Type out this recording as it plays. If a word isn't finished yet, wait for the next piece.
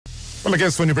Well, I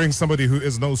guess when you bring somebody who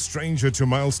is no stranger to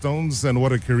milestones, and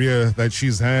what a career that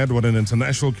she's had, what an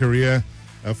international career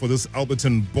for this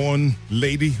Alberton-born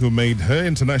lady who made her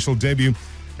international debut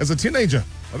as a teenager.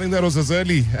 I think that was as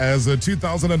early as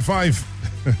 2005.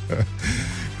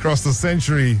 Crossed the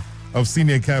century of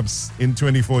senior caps in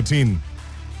 2014.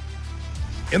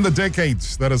 In the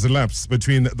decades that has elapsed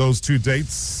between those two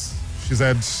dates, she's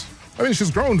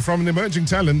grown from an emerging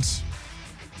talent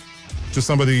to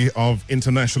somebody of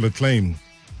international acclaim.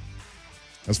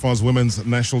 As far as women's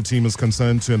national team is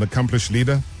concerned, to an accomplished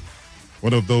leader,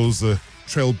 one of those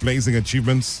trailblazing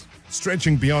achievements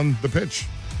stretching beyond the pitch.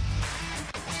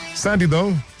 Sadly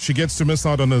though, she gets to miss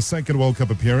out on her second World Cup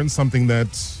appearance, something that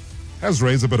has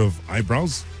raised a bit of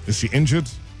eyebrows. Is she injured?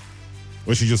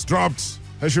 Was she just dropped?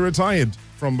 Has she retired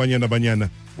from Banyana Banyana?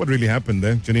 What really happened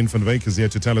there? Janine van Wyk is here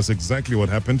to tell us exactly what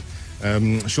happened.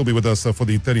 She'll be with us for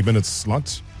the 30-minute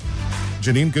slot.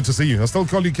 Janine, good to see you. I still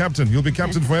call you captain. You'll be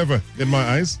captain forever in my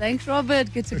eyes. Thanks,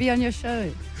 Robert. Good to be on your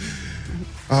show.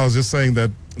 I was just saying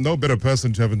that no better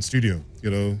person to have in studio.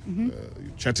 You know,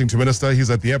 chatting to Minister.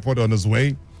 He's at the airport on his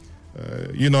way.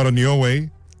 You're not on your way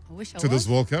to this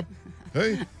World Cup.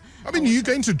 Hey, I mean, you're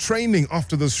going to training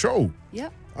after this show. Yeah.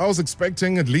 I was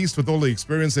expecting, at least with all the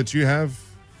experience that you have,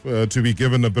 to be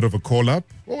given a bit of a call-up.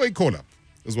 Or a call-up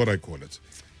is what I call it.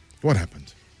 What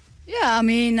happened? Yeah, I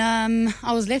mean,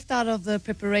 I was left out of the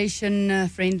preparation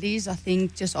friendlies, I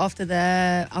think, just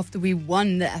after we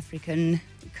won the African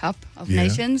Cup of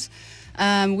Nations.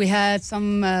 We had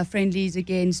some friendlies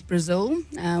against Brazil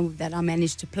that I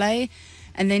managed to play.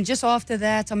 And then just after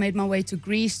that, I made my way to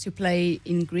Greece to play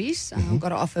in Greece.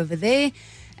 Got off over there.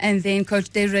 And then Coach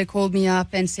Desiree called me up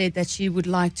and said that she would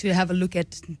like to have a look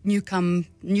at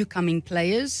newcoming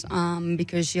players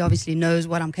because she obviously knows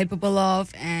what I'm capable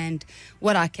of and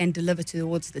what I can deliver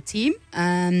towards the team.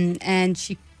 And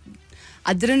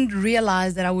I didn't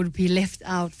realize that I would be left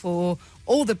out for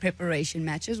all the preparation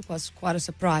matches. It was quite a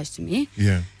surprise to me.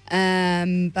 Yeah.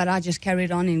 But I just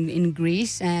carried on in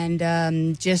Greece,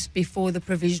 and just before the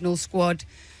provisional squad,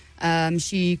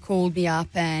 she called me up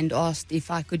and asked if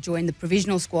I could join the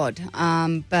provisional squad.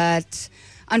 But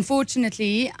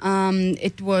unfortunately,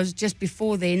 it was just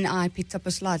before then I picked up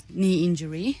a slight knee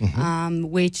injury,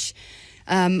 which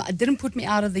didn't put me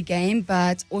out of the game,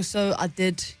 but also I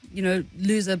did,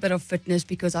 lose a bit of fitness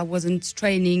because I wasn't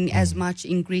training as much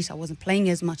in Greece. I wasn't playing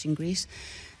as much in Greece.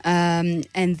 And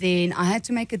then I had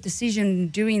to make a decision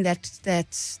during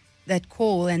that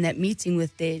call and that meeting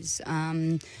with Des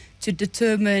to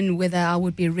determine whether I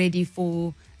would be ready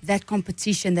for that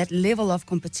competition, that level of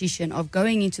competition of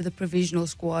going into the provisional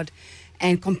squad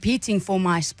and competing for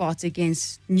my spot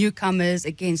against newcomers,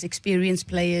 against experienced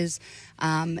players.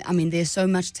 I mean, there's so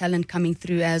much talent coming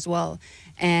through as well.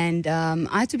 And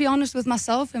I had to be honest with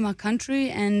myself and my country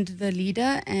and the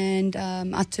leader, and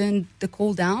I turned the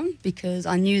call down because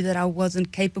I knew that I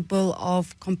wasn't capable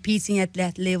of competing at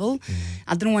that level.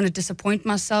 I didn't want to disappoint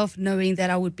myself knowing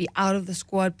that I would be out of the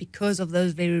squad because of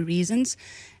those very reasons,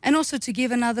 and also to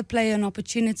give another player an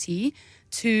opportunity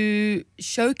to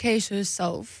showcase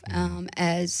herself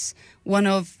as one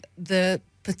of the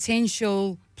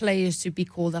potential players to be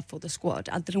called up for the squad.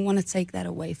 I didn't want to take that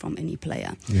away from any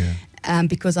player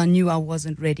because I knew I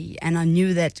wasn't ready, and I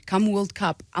knew that come World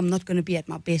Cup I'm not going to be at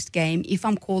my best game. If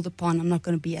I'm called upon, I'm not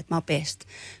going to be at my best.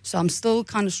 So I'm still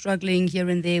kind of struggling here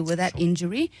and there with that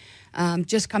injury,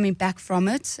 just coming back from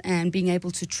it and being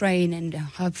able to train and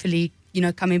hopefully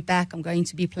coming back. I'm going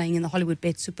to be playing in the Hollywood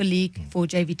Bet Super League for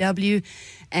JVW.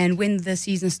 And when the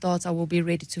season starts, I will be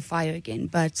ready to fire again.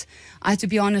 But I have to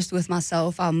be honest with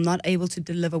myself. I'm not able to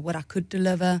deliver what I could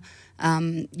deliver,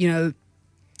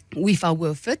 if I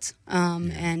were fit.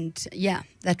 And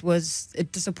that was a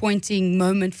disappointing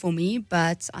moment for me,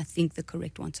 but I think the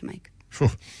correct one to make. Sure.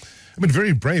 I mean,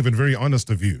 very brave and very honest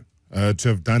of you to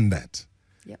have done that.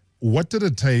 Yep. What did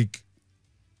it take?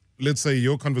 Let's say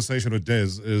your conversation with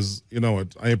Des is,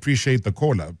 I appreciate the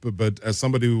call-up, but as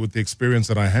somebody with the experience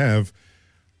that I have,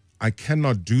 I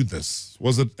cannot do this.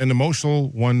 Was it an emotional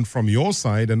one from your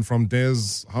side, and from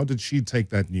Des, how did she take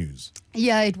that news?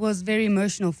 Yeah, it was very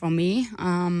emotional for me.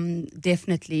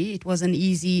 Definitely. It was an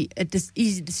easy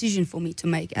decision for me to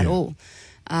make at all.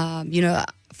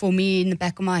 For me, in the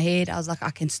back of my head, I was like, I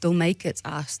can still make it.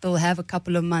 I still have a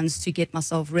couple of months to get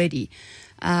myself ready.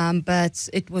 But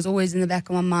it was always in the back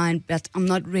of my mind, but I'm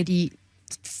not ready,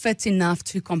 fit enough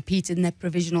to compete in that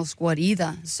provisional squad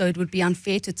either. So it would be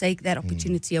unfair to take that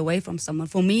opportunity away from someone.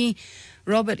 For me,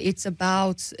 Robert, it's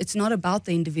not about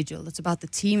the individual. It's about the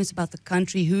team. It's about the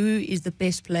country. Who is the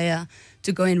best player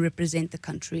to go and represent the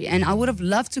country? And I would have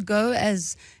loved to go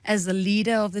as the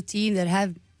leader of the team that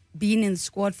have been in the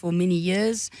squad for many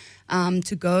years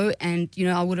to go. And,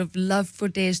 I would have loved for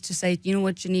Des to say, you know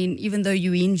what, Janine, even though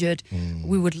you're injured,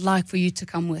 we would like for you to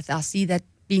come with. I see that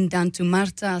being done to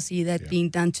Marta. I see that being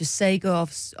done to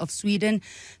Sega of Sweden.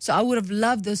 So I would have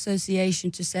loved the association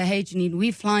to say, hey, Janine,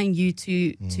 we're flying you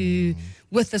to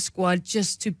with the squad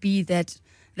just to be that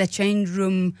change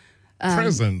room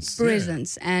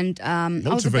presence. And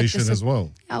motivation as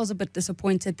well. I was a bit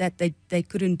disappointed that they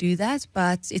couldn't do that,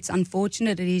 but it's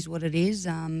unfortunate. It is what it is.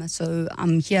 So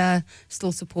I'm here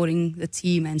still supporting the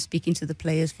team and speaking to the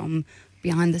players from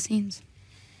behind the scenes.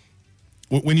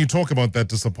 When you talk about that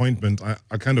disappointment,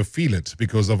 I kind of feel it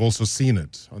because I've also seen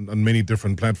it on many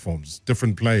different platforms,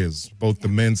 different players, both the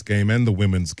men's game and the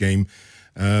women's game.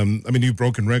 You've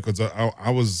broken records. I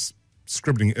was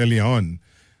scribbling early on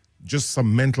just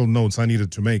some mental notes I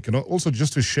needed to make, and also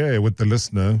just to share with the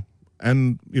listener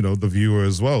and, the viewer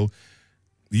as well.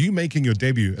 You making your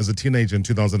debut as a teenager in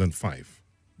 2005,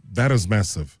 that is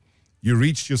massive. You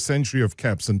reached your century of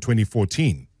caps in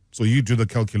 2014, so you do the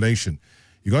calculation.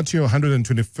 You got to your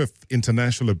 125th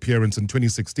international appearance in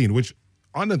 2016, which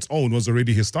on its own was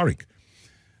already historic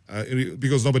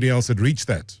because nobody else had reached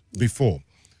that before.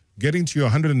 Getting to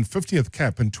your 150th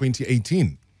cap in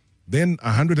 2018, then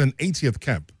 180th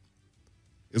cap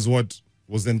is what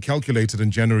was then calculated in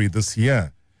January this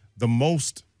year. The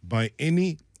most by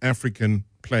any African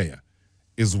player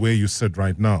is where you sit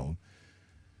right now.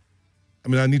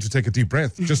 I need to take a deep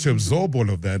breath just to absorb all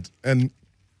of that. And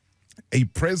a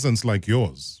presence like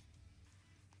yours,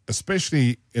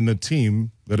 especially in a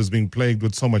team that has been plagued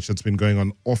with so much that's been going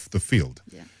on off the field,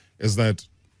 is that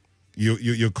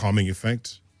your calming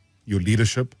effect, your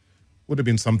leadership would have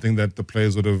been something that the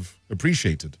players would have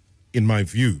appreciated, in my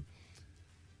view.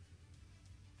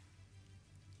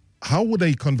 How would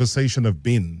a conversation have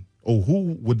been, or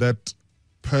who would that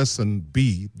person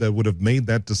be that would have made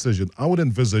that decision? I would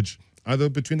envisage either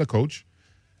between the coach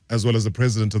as well as the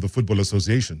president of the Football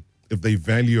Association, if they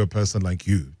value a person like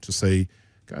you, to say,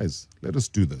 guys, let us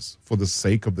do this for the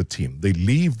sake of the team. They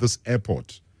leave this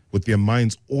airport with their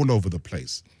minds all over the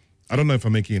place. I don't know if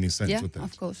I'm making any sense with that. Yeah,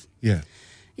 of course. Yeah.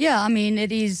 Yeah,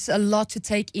 it is a lot to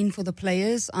take in for the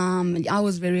players. I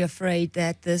was very afraid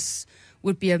that this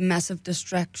would be a massive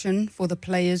distraction for the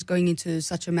players going into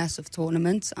such a massive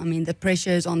tournament. The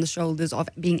pressure is on the shoulders of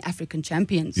being African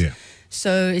champions. Yeah.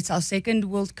 So it's our second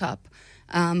World Cup.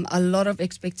 A lot of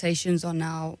expectations are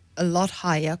now a lot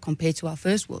higher compared to our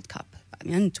first World Cup.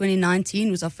 2019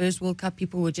 was our first World Cup.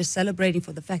 People were just celebrating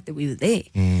for the fact that we were there.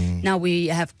 Now we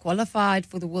have qualified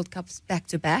for the World Cups back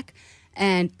to back,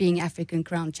 and being African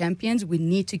crown champions, we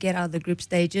need to get out of the group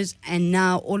stages. And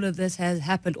now all of this has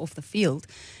happened off the field.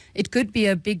 It could be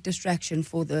a big distraction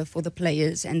for the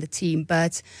players and the team.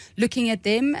 But looking at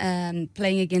them,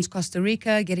 playing against Costa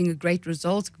Rica, getting a great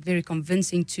result, very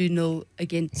convincing 2-0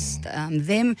 against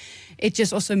them, it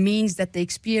just also means that the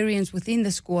experience within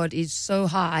the squad is so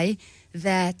high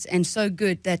and so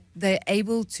good that they're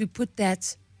able to put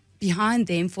that behind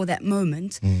them for that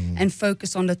moment and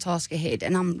focus on the task ahead.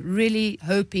 And I'm really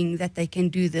hoping that they can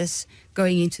do this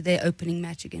going into their opening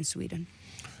match against Sweden.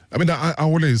 I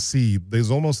always see there's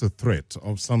almost a threat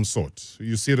of some sort.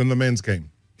 You see it in the men's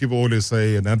game. People always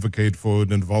say and advocate for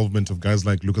the involvement of guys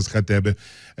like Lucas Khatebe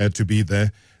to be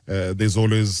there. There's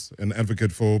always an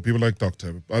advocate for people like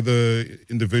Doctor, other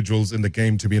individuals in the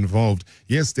game to be involved.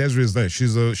 Yes, Desiree is there.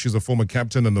 She's a former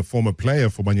captain and a former player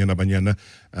for Banyana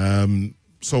Banyana.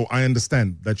 So I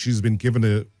understand that she's been given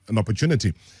an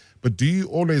opportunity. But do you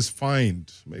always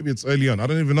find, maybe it's early on, I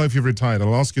don't even know if you've retired,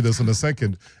 I'll ask you this in a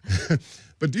second,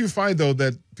 but do you find, though,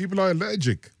 that people are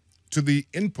allergic to the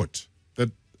input that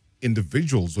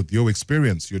individuals with your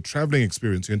experience, your traveling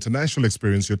experience, your international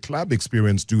experience, your club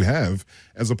experience do have,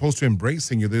 as opposed to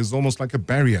embracing you? There's almost like a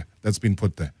barrier that's been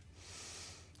put there.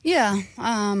 Yeah,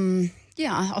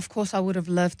 of course I would have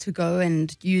loved to go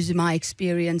and use my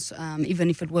experience, even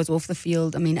if it was off the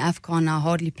field. AFCON, I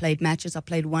hardly played matches. I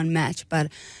played one match,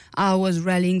 but I was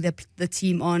rallying the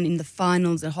team on in the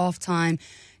finals at halftime.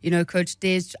 Coach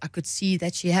Des, I could see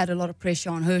that she had a lot of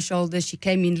pressure on her shoulders. She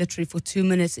came in literally for 2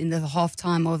 minutes in the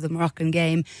halftime of the Moroccan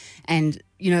game and,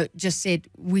 just said,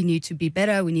 we need to be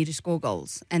better, we need to score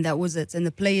goals. And that was it. And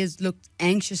the players looked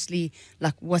anxiously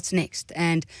like, what's next?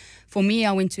 And for me,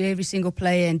 I went to every single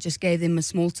player and just gave them a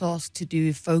small task to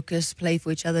do, focus, play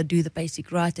for each other, do the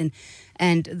basic right.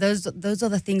 And those are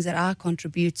the things that I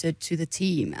contributed to the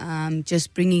team,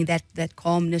 just bringing that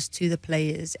calmness to the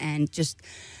players and just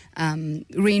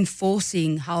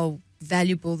reinforcing how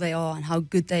valuable they are and how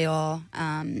good they are,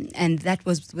 and that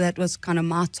was kind of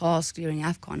my task during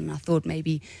AFCON. And I thought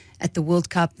maybe at the World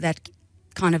Cup that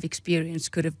kind of experience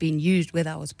could have been used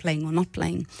whether I was playing or not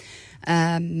playing.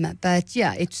 But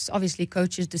yeah, it's obviously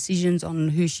coach's decisions on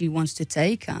who she wants to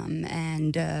take,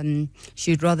 and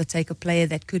she'd rather take a player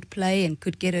that could play and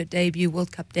could get her debut,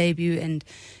 World Cup debut,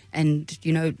 and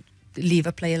leave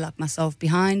a player like myself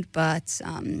behind. But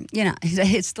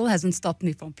it still hasn't stopped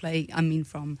me from playing. I mean,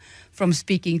 from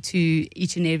speaking to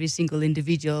each and every single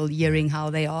individual, hearing how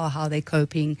they are, how they're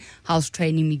coping, how's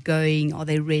training me going, are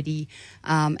they ready,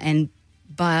 and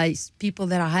by people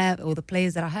that I have, or the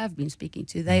players that I have been speaking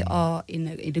to, they are in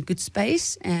a good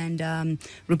space, and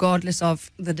regardless of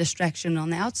the distraction on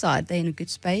the outside, they're in a good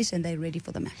space and they're ready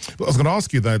for the match. Well, I was going to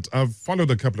ask you that. I've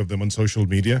followed a couple of them on social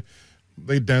media.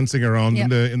 They're dancing around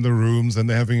in the rooms, and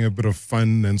they're having a bit of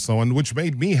fun and so on, which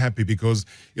made me happy because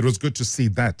it was good to see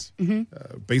that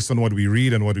based on what we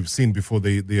read and what we've seen before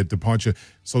their departure.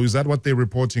 So is that what they're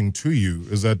reporting to you?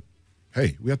 Is that,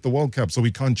 hey, we're at the World Cup, so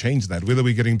we can't change that, whether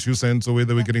we're getting 2 cents or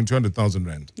whether we're getting 200,000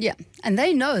 rand. Yeah, and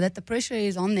they know that the pressure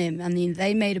is on them. I mean,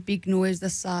 they made a big noise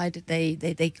this side. They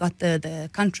got the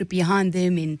country behind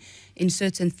them in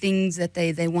certain things that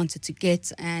they wanted to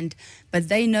get, but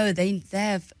they know they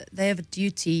have a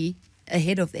duty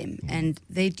ahead of them, and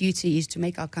their duty is to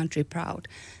make our country proud.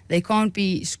 They can't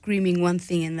be screaming one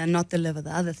thing and then not deliver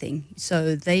the other thing.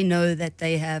 So they know that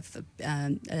they have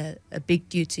a big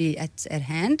duty at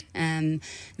hand.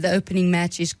 The opening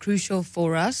match is crucial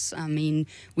for us. I mean,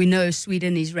 we know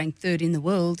Sweden is ranked third in the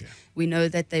world. Yeah. We know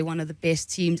that they're one of the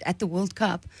best teams at the World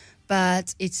Cup.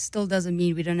 But it still doesn't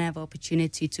mean we don't have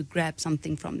opportunity to grab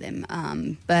something from them.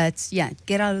 But yeah,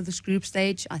 get out of this group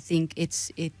stage. I think it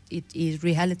is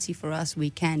reality for us.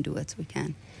 We can do it. We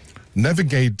can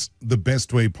navigate the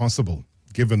best way possible,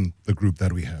 given the group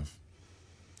that we have.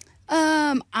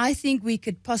 I think we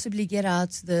could possibly get out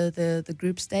the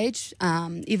group stage,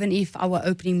 even if our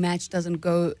opening match doesn't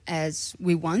go as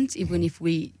we want, even if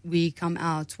we come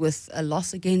out with a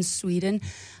loss against Sweden.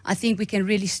 I think we can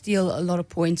really steal a lot of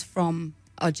points from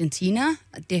Argentina.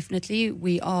 Definitely,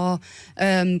 we are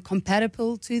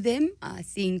compatible to them. I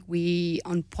think we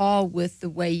on par with the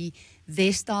way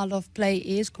their style of play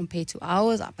is compared to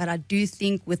ours. But I do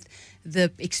think with the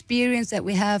experience that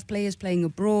we have, players playing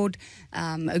abroad,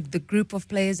 the group of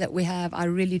players that we have, I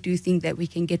really do think that we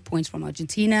can get points from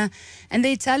Argentina. And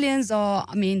the Italians are,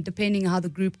 I mean, depending on how the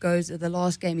group goes, the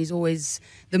last game is always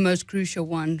the most crucial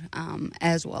one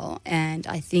as well. And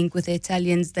I think with the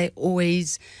Italians, they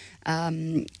always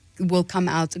will come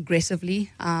out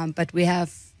aggressively. But we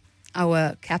have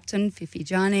our captain,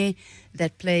 Fifi,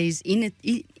 that plays in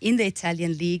the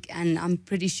Italian league, and I'm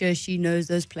pretty sure she knows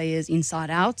those players inside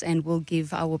out and will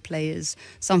give our players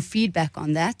some feedback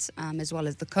on that, as well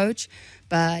as the coach.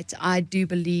 But I do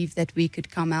believe that we could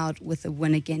come out with a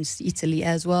win against Italy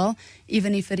as well,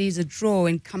 even if it is a draw,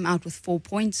 and come out with 4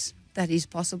 points. That is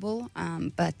possible.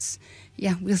 But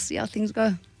yeah, we'll see how things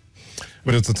go.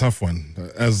 But it's a tough one,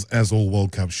 as all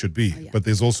World Cups should be. Oh, yeah. But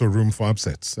there's also room for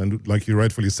upsets. And like you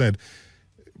rightfully said,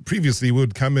 previously we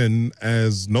would come in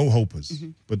as no-hopers.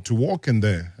 But to walk in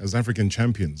there as African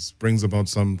champions brings about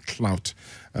some clout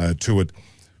to it.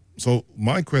 So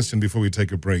my question before we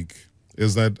take a break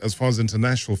is that as far as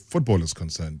international football is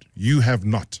concerned, you have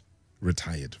not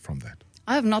retired from that.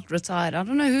 I have not retired. I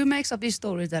don't know who makes up these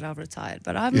stories that I've retired,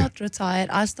 but I've not retired.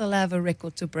 I still have a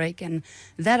record to break, and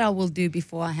that I will do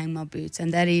before I hang my boots.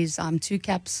 And that is, I'm 2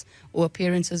 caps or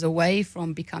appearances away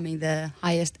from becoming the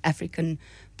highest African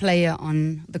player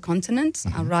on the continent.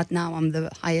 Right now, I'm the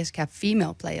highest cap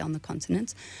female player on the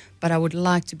continent, but I would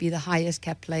like to be the highest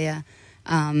cap player.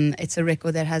 It's a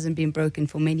record that hasn't been broken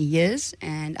for many years,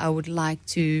 and I would like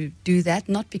to do that,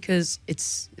 not because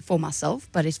it's for myself,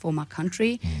 but it's for my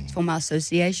country, it's for my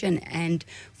association, and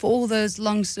for all those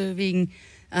long-serving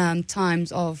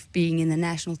times of being in the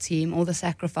national team, all the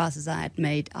sacrifices I had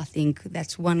made. I think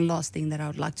that's one last thing that I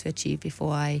would like to achieve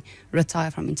before I retire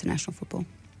from international football.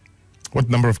 What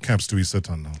number of caps do we sit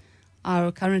on now? I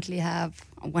currently have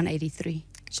 183.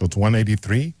 So it's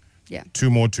 183? Yeah. 2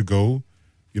 more to go.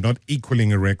 You're not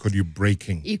equaling a record, you're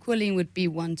breaking. Equaling would be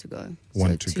 1 to go.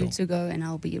 One so to 2 go. to go, and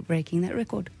I'll be breaking that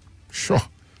record. Sure.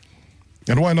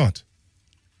 And why not?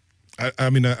 I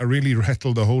mean, I really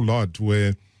rattled a whole lot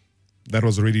where that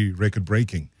was already record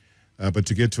breaking. But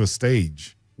to get to a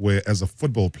stage where, as a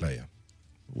football player,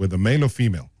 whether male or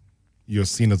female, you're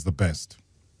seen as the best.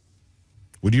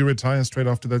 Would you retire straight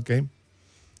after that game?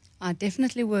 I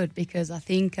definitely would, because I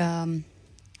think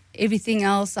everything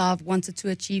else I've wanted to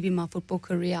achieve in my football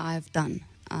career, I've done.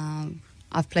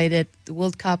 I've played at the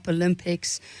World Cup,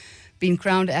 Olympics, been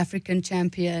crowned African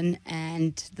champion,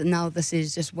 and now this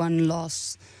is just one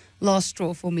last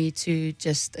straw for me to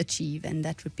just achieve, and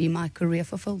that would be my career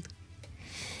fulfilled.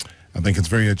 I think it's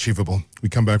very achievable. We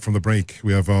come back from the break.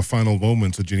 We have our final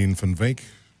moment with Janine van Wyk.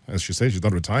 As she says, she's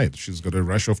not retired. She's got to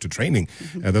rush off to training.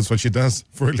 That's what she does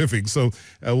for a living. So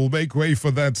we'll make way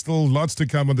for that. Still lots to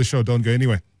come on the show. Don't go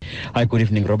anywhere. Hi, good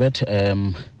evening, Robert.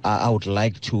 I would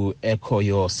like to echo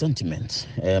your sentiment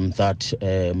that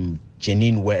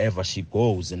Janine, wherever she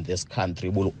goes in this country,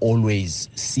 will always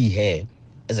see her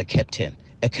as a captain,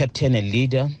 a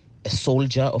leader, a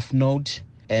soldier of note.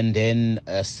 And then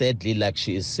sadly, like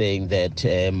she is saying, that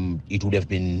it would have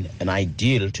been an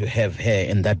ideal to have her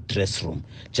in that dress room,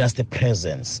 just the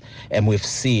presence. And we've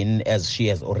seen, as she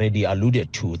has already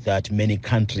alluded to, that many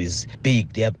countries, they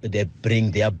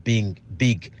bring their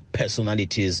big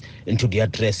personalities into their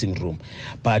dressing room.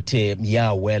 But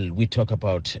we talk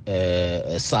about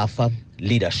SAFA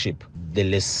leadership. The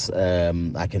less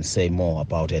I can say more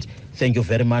about it. Thank you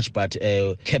very much. But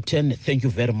Captain, thank you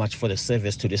very much for the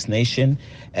service to this nation,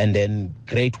 and then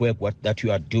great work that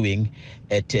you are doing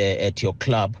at your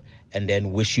club, and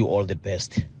then wish you all the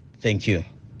best. Thank you.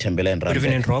 Good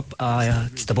evening, Rob.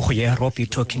 It's Tebogo here. Rob, you're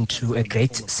talking to a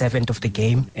great servant of the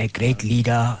game, a great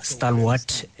leader,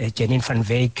 stalwart. Janine van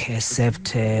Wyk has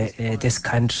served this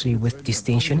country with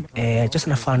distinction. Just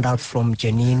want to find out from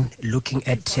Janine, looking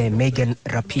at Megan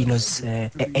Rapinoe's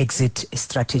exit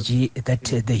strategy that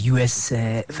the U.S.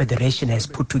 Federation has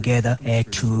put together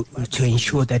to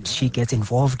ensure that she gets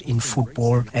involved in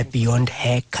football beyond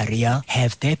her career.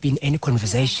 Have there been any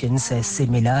conversations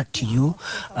similar to you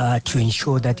to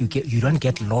ensure that you don't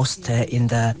get lost in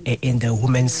the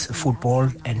women's football,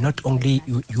 and not only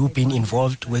you've been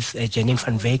involved with Janine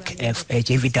van Wyk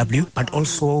JVW, but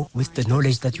also with the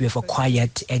knowledge that you have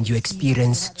acquired and your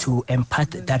experience to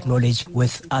impart that knowledge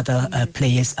with other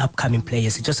players, upcoming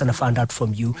players. I just want to find out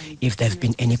from you if there have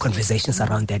been any conversations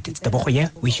around that. It's Tebogo here,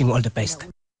 wishing you all the best.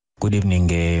 Good evening,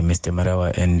 Mr.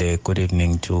 Marawa, and good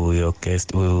evening to your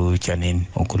guest, Janine.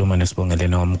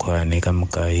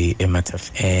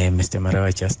 Mr.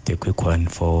 Marawa, just a quick one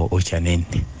for Janine.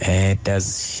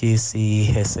 Does she see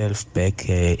herself back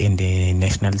in the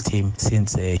national team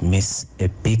since miss a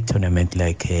big tournament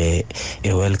like a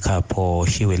World Cup, or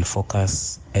she will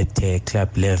focus at a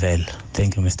club level?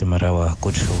 Thank you, Mr. Marawa.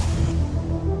 Good show.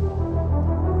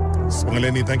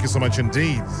 Swangaleni, thank you so much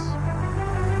indeed.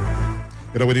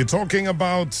 You know, when you're talking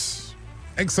about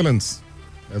excellence,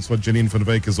 that's what Janine van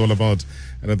Wyk is all about.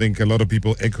 And I think a lot of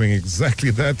people echoing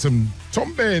exactly that.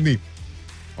 Tombeni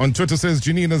on Twitter says,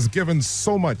 Janine has given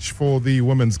so much for the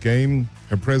women's game.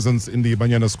 Her presence in the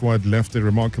Banyana squad left a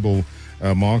remarkable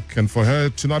mark. And for her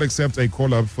to not accept a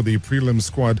call-up for the prelim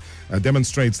squad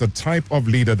demonstrates the type of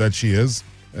leader that she is.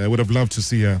 Would have loved to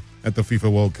see her at the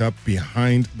FIFA World Cup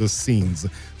behind the scenes.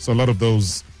 So a lot of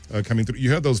those coming through.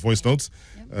 You heard those voice notes.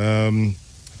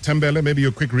 Tembele, maybe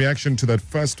your quick reaction to that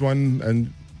first one,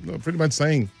 and pretty much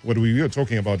saying what we were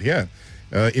talking about here,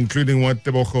 including what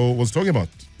Tebogo was talking about,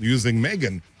 using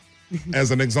Megan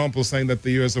as an example, saying that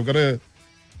the US have got an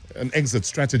exit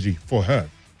strategy for her.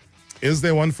 Is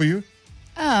there one for you?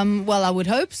 Well, I would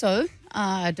hope so.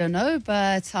 I don't know,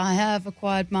 but I have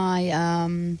acquired my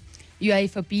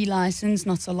UEFA B license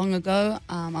not so long ago.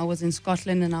 I was in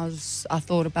Scotland, and I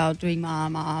thought about doing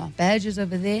my badges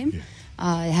over there. Yeah.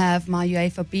 I have my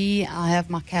UEFA B, I have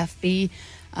my CAF B,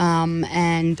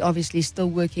 and obviously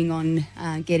still working on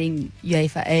getting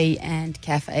UEFA A and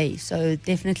CAF A. So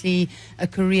definitely a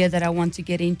career that I want to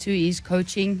get into is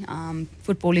coaching.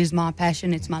 Football is my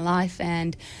passion, it's my life,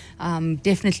 and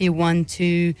definitely want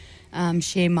to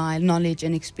share my knowledge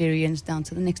and experience down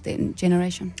to the next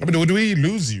generation. I mean, would we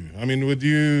lose you? I mean, would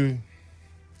you,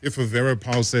 if a Vera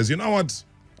Powell says, you know what,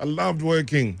 I loved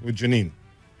working with Janine,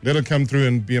 let her come through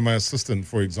and be my assistant,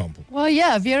 for example? Well,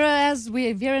 yeah, Vera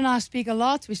and I speak a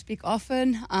lot. We speak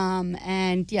often.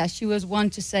 And yeah, she was one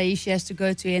to say if she has to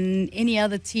go to any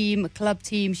other team, a club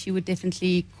team, she would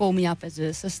definitely call me up as an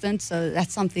assistant. So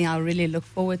that's something I really look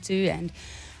forward to. And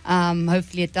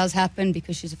hopefully it does happen,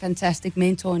 because she's a fantastic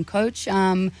mentor and coach.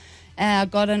 I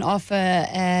got an offer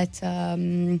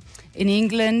in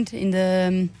England in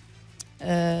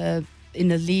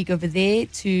the league over there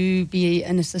to be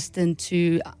an assistant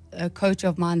to a coach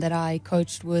of mine that I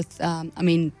coached with,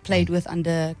 played with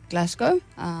under Glasgow.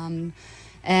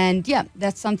 And yeah,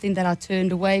 that's something that I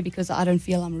turned away because I don't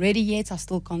feel I'm ready yet. I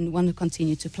still want to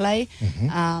continue to play.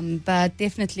 But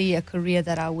definitely a career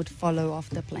that I would follow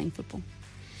after playing football.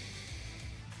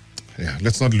 Yeah,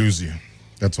 let's not lose you.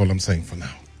 That's all I'm saying for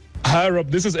now. Hi, Rob.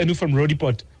 This is Enu from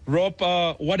Rodipot. Rob,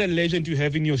 what a legend you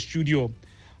have in your studio.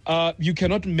 You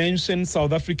cannot mention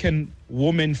South African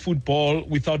women football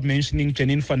without mentioning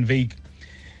Janine van Wyk.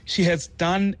 She has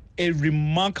done a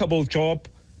remarkable job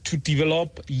to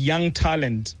develop young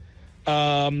talent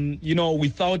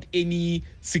without any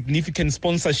significant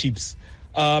sponsorships.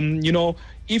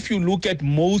 If you look at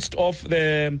most of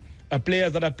the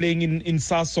players that are playing in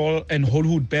Sasol and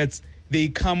Hollywood Bets, they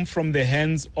come from the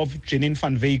hands of Janine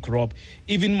van Wyk, Rob.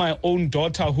 Even my own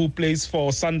daughter, who plays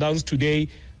for Sundowns today,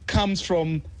 comes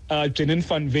from Janine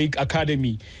van Wyk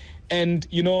Academy. And,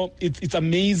 it's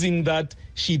amazing that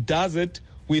she does it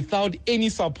without any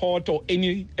support or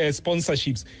any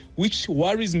sponsorships, which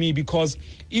worries me, because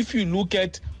if you look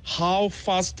at how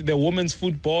fast the women's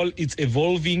football is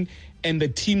evolving and the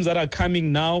teams that are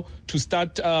coming now to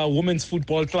start women's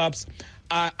football clubs,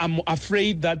 I'm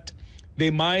afraid that they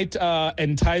might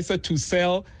entice her to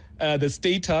sell the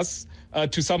status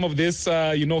to some of these,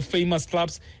 famous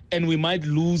clubs, and we might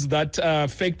lose that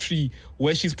factory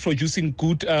where she's producing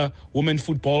good women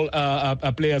football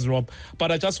players, Rob.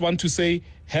 But I just want to say,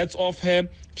 hats off her.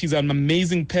 She's an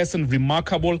amazing person,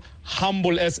 remarkable,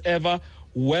 humble as ever,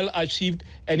 well achieved.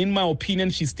 And in my opinion,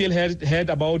 she still had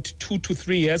about 2 to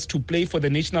 3 years to play for the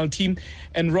national team.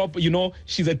 And Rob,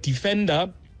 she's a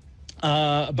defender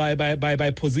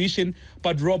by position,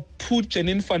 but Rob, put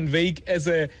Janine van Wyk as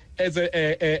a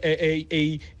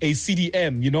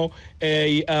CDM,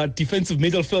 a defensive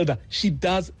midfielder. She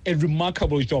does a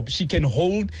remarkable job. She can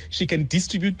hold, she can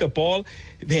distribute the ball.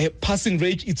 The passing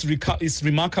rate is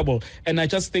remarkable. And I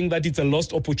just think that it's a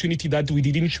lost opportunity that we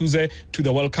didn't choose her to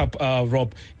the World Cup,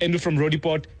 Rob. Andrew from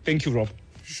Rodiport. Thank you, Rob.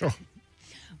 Sure.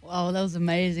 Wow, that was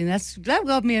amazing. That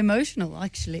got me emotional,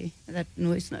 actually, that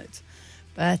voice note.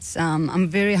 But I'm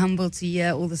very humbled to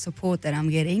hear all the support that I'm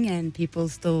getting, and people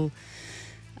still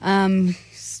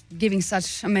giving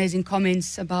such amazing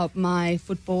comments about my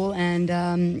football. And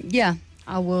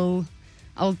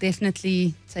I'll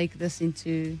definitely take this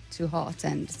into heart.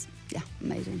 And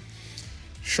amazing.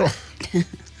 Sure.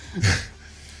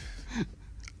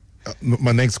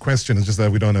 My next question is just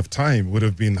that we don't have time. Would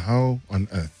have been, how on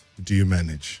earth do you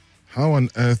manage? How on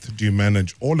earth do you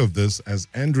manage all of this, as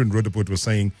Andrew and Rudaput were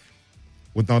saying,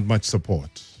 without much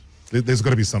support? There's got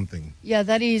to be something. Yeah,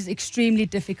 that is extremely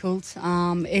difficult.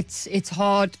 It's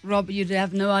hard, Rob. You'd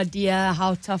have no idea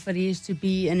how tough it is to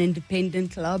be an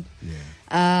independent club.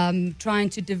 Yeah. Trying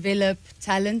to develop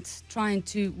talent.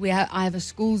 I have a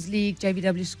schools league,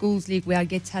 JVW Schools League, where I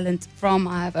get talent from.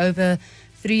 I have over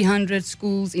 300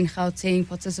 schools in Gauteng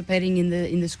participating in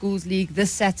the schools league.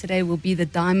 This Saturday will be the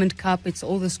Diamond Cup. It's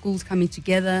all the schools coming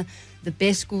together, the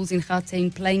best schools in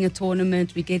Gauteng playing a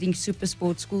tournament. We're getting super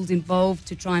sports schools involved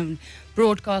to try and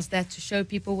broadcast that, to show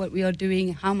people what we are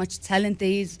doing, how much talent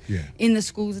there is in the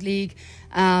schools league,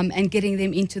 and getting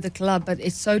them into the club. But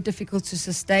it's so difficult to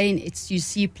sustain. You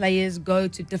see players go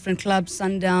to different clubs,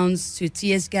 Sundowns, to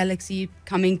TS Galaxy,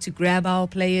 coming to grab our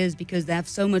players because they have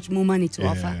so much more money to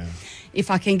offer. Yeah. If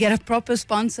I can get a proper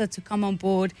sponsor to come on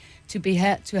board to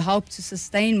help to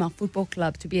sustain my football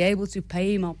club, to be able to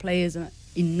pay my players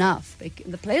enough,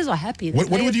 the players are happy. What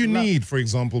would you need, for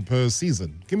example, per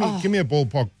season? Give me a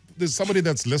ballpark. There's somebody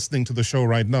that's listening to the show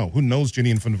right now who knows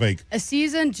Janine van Wyk. A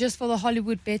season just for the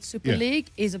Hollywood Bet Super League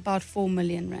is about 4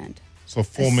 million rand. So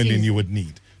 4 million you would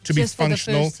need to be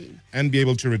functional and be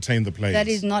able to retain the players. That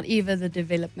is not even the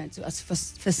development. To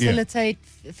facilitate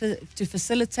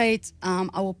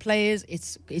our players,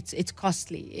 it's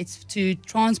costly. It's to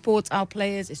transport our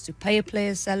players, it's to pay a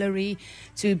player's salary,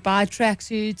 to buy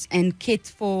tracksuits and kit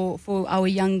for our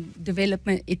young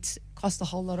development. It costs a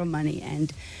whole lot of money.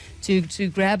 And to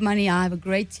grab money, I have a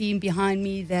great team behind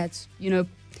me that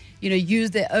use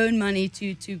their own money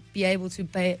to be able to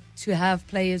have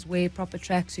players wear proper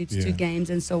tracksuits to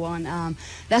games and so on.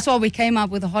 That's why we came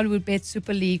up with the Hollywood Bet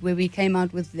Super League, where we came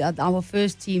out with our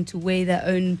first team to wear their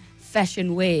own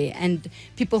fashion wear, and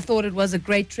people thought it was a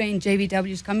great trend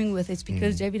JVW is coming with. It's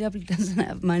because JVW doesn't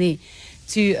have money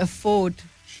to afford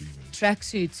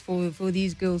tracksuits for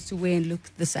these girls to wear and look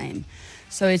the same.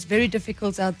 So it's very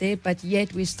difficult out there, but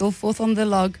yet we're still fourth on the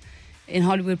log in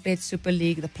Hollywood Bet Super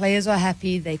League. The players are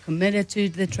happy. They committed to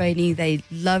the training. They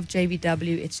love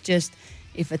JVW. It's just,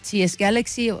 if a TS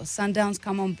Galaxy or Sundowns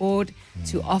come on board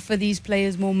to offer these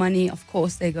players more money, of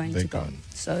course they're going to go.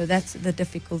 So that's the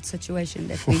difficult situation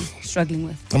that we're struggling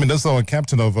with. I mean, that's our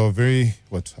captain of our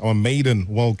our maiden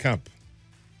World Cup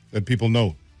that people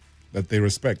know, that they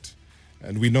respect.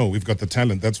 And we know we've got the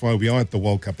talent. That's why we are at the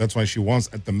World Cup. That's why she was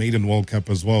at the maiden World Cup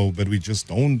as well. But we just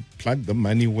don't plug the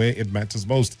money where it matters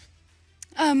most.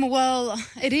 Well,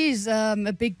 it is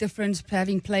a big difference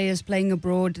having players playing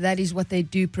abroad. That is what they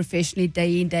do professionally,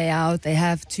 day in, day out. They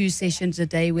have 2 sessions a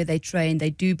day where they train.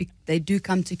 They do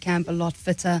come to camp a lot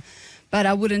fitter. But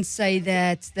I wouldn't say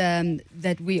that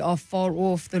that we are far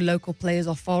off. The local players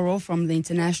are far off from the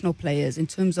international players in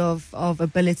terms of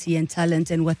ability and talent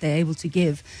and what they're able to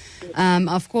give.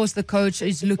 Of course, the coach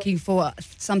is looking for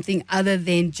something other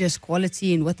than just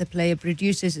quality in what the player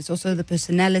produces. It's also the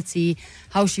personality,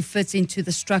 how she fits into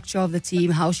the structure of the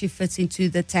team, how she fits into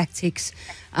the tactics.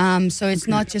 So it's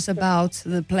not just about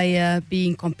the player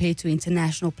being compared to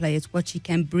international players, what she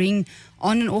can bring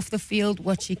on and off the field,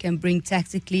 what she can bring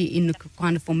tactically in the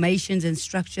kind of formations and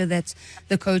structure that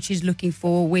the coach is looking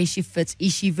for, where she fits.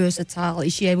 Is she versatile?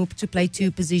 Is she able to play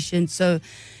two positions? So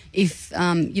if,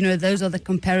 those are the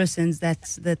comparisons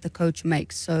that the coach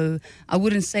makes. So I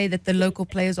wouldn't say that the local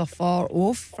players are far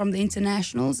off from the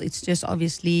internationals. It's just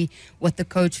obviously what the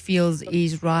coach feels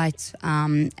is right,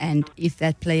 and if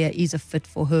that player is a fit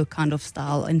for her kind of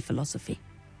style and philosophy.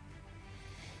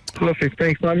 Perfect,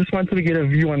 thanks. I just wanted to get a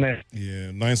view on that.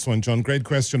 Yeah, nice one, John. Great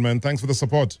question, man. Thanks for the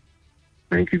support.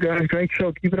 Thank you, guys. Great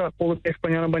show. Keep it up. All the best,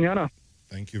 Banyana Banyana.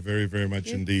 Thank you very, very much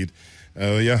indeed.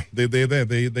 They're there.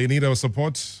 They need our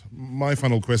support. My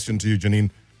final question to you, Janine.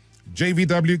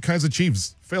 JVW, Kaizer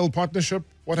Chiefs, failed partnership.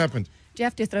 What happened? Do you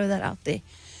have to throw that out there?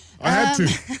 I had to,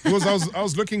 because I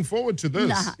was looking forward to this.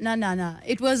 No.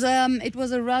 It was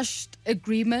a rushed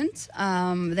agreement.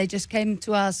 They just came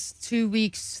to us 3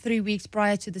 weeks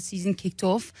prior to the season kicked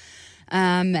off.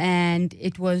 And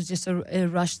it was just a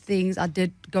rushed thing. I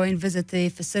did go and visit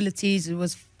their facilities. It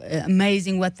was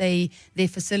amazing what their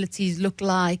facilities look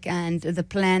like, and the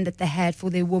plan that they had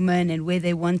for their woman, and where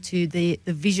they want to, the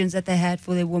visions that they had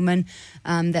for their woman,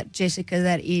 that Jessica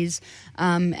that is.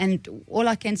 And all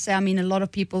I can say, I mean, a lot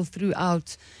of people threw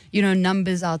out,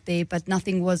 numbers out there, but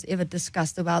nothing was ever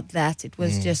discussed about that. It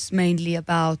was just mainly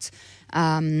about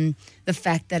the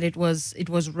fact that it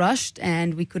was rushed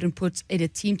and we couldn't put a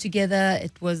team together.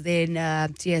 It was then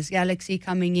TS Galaxy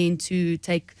coming in to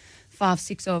take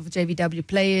 5-6 of JVW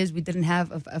players. We didn't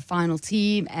have a final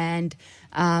team, and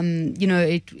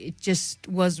it just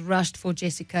was rushed for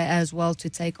Jessica as well to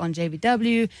take on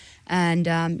JVW, and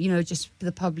just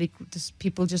the public,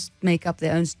 people just make up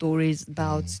their own stories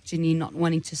about Janine not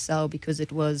wanting to sell because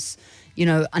it was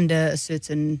under a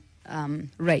certain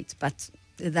rate, but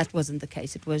that wasn't the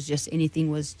case. It was just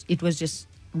it was just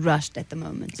rushed at the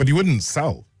moment. But you wouldn't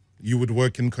sell. You would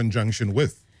work in conjunction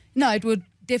with. No, it would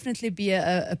definitely be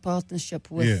a partnership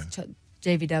with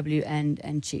JVW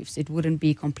and Chiefs. It wouldn't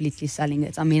be completely selling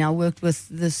it. I mean, I worked with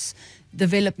this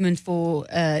development for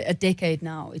a decade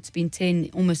now. It's been 10,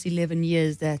 almost 11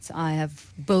 years that I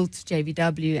have built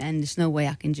JVW, and there's no way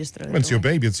I can just throw it away. It's your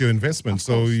baby, it's your investment,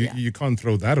 so you can't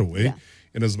throw that away,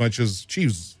 in as much as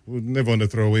Chiefs would never want to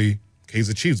throw away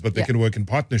Kaizer Chiefs, but they can work in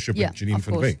partnership with Janine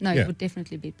van Wyk. No, it would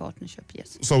definitely be partnership,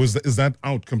 yes. So is that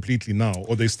out completely now,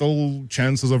 or there's still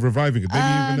chances of reviving it,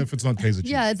 maybe even if it's not Kaizer Chiefs?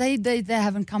 Yeah, they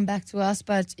haven't come back to us,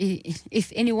 but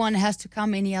if anyone has to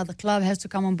come, any other club has to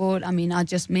come on board. I mean, I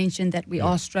just mentioned that we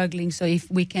are struggling, so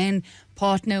if we can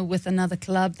partner with another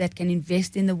club that can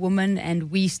invest in the woman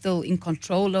and we still in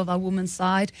control of our women's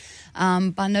side,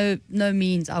 by no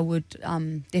means I would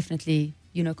definitely,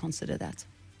 consider that.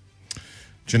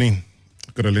 Janine,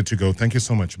 got to let you go. Thank you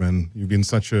so much, man. You've been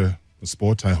such a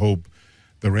sport. I hope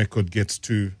the record gets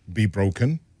to be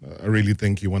broken. I really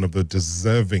think you're one of the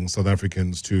deserving South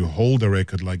Africans to hold a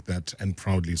record like that, and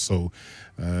proudly so.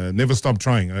 Never stop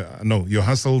trying. I know your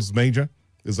hustle's major.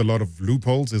 There's a lot of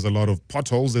loopholes. There's a lot of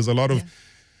potholes. There's a lot of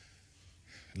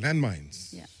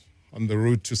landmines on the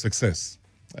route to success.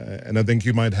 And I think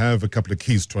you might have a couple of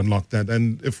keys to unlock that.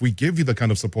 And if we give you the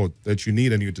kind of support that you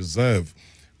need and you deserve,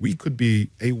 we could be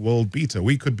a world beater.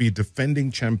 We could be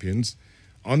defending champions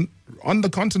on the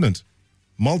continent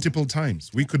multiple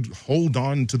times. We could hold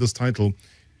on to this title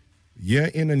year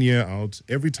in and year out,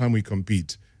 every time we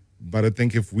compete. But I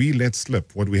think if we let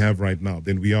slip what we have right now,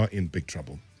 then we are in big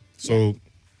trouble. So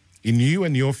in you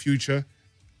and your future,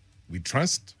 we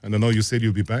trust. And I know you said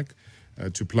you'll be back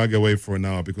to plug away for an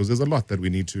hour, because there's a lot that we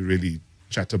need to really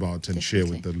chat about and share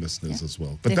with the listeners as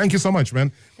well. But thank you so much,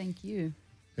 man. Thank you.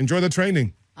 Enjoy the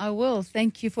training. I will.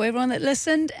 Thank you for everyone that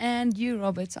listened, and you,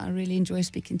 Robert. I really enjoy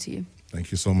speaking to you.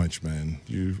 Thank you so much, man.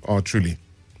 You are truly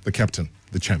the captain,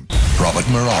 the champ. Robert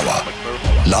Marawa,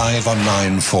 live on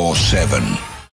 947.